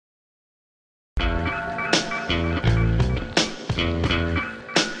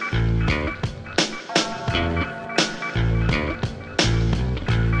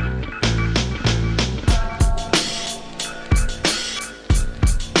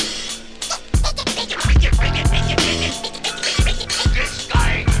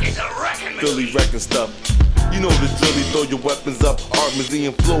Philly wrecking stuff. You know the drilly, throw your weapons up. Art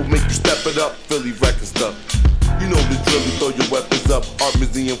museum flow, make you step it up. Philly wrecking stuff. You know the drilly, throw your weapons up. Art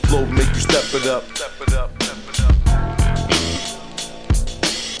museum flow, make you step it up.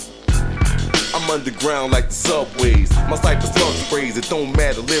 I'm underground like the subways. My sniper slug sprays, it don't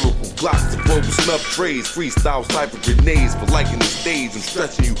matter. Lyrical glocks and verbal snub trays. Freestyle sniper grenades for liking the stage. I'm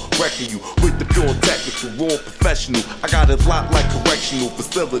stretching you, wrecking you with the pure tactical, raw professional. I got a lot like correctional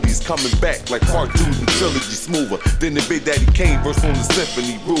facilities coming back like part 2 and trilogy smoother than the Big Daddy Kane verse on the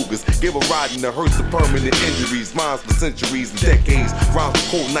Symphony Rugers. Give a ride in the hurts of permanent injuries. Rhymes for centuries and decades. Rhymes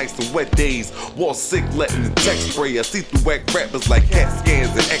for cold nights and wet days. War sick letting the text spray. I see through whack rappers like CAT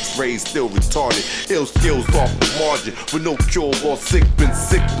scans and x-rays. Still retarded. Ill skills off the margin with no cure. War sick, been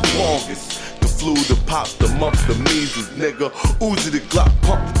sick the longest. The flu, the pops, the mumps, the measles, nigga. Uzi the Glock,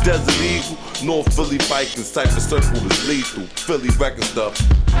 pump the Desert Eagle. North Philly Viking, Cypher Circle is lethal. Philly wrecking stuff.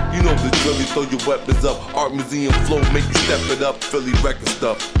 You know the drilly, throw your weapons up. Art museum flow, make you step it up. Philly wrecking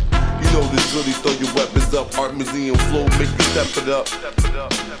stuff. You know the drilly, throw your weapons up. Art museum flow, make you step it up.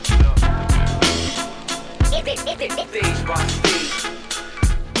 Stage by stage.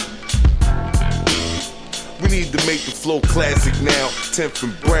 We need to make the flow classic now. 10th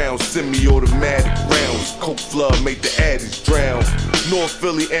and Brown, semi-automatic rounds. Coke flood, make the addies drown. North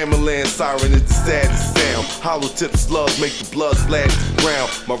Philly ambulance siren is the saddest sound. Hollow tip slugs make the blood splash the ground.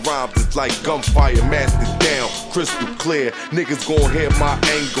 My rhymes is like gunfire, mastered down. Crystal clear, niggas gon' hear my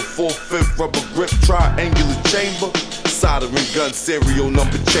anger. 4/5 rubber grip, triangular chamber. Soldering gun, serial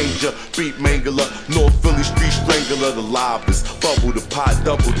number changer. Beat mangler, North Philly street strangler. The livest, bubble the pot,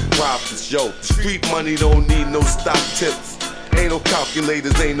 double the profits. Yo, street money don't need no stock tips. Ain't no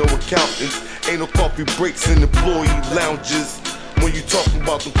calculators, ain't no accountants. Ain't no coffee breaks in employee lounges. When you talking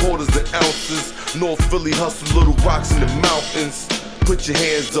about the quarters and ounces, North Philly hustle little rocks in the mountains. Put your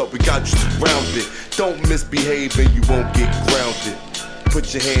hands up, we got you surrounded. Don't misbehave and you won't get grounded.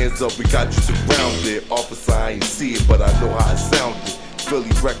 Put your hands up, we got you surrounded. Officer, I ain't see it, but I know how it sounded.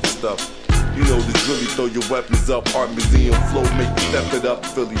 Philly wrecking stuff. You know the drilly, throw your weapons up. Art museum flow, make you step it up.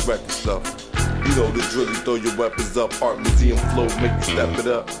 Philly wrecking stuff. You know the drilly, throw your weapons up. Art museum flow, make you step it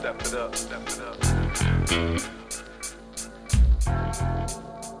up.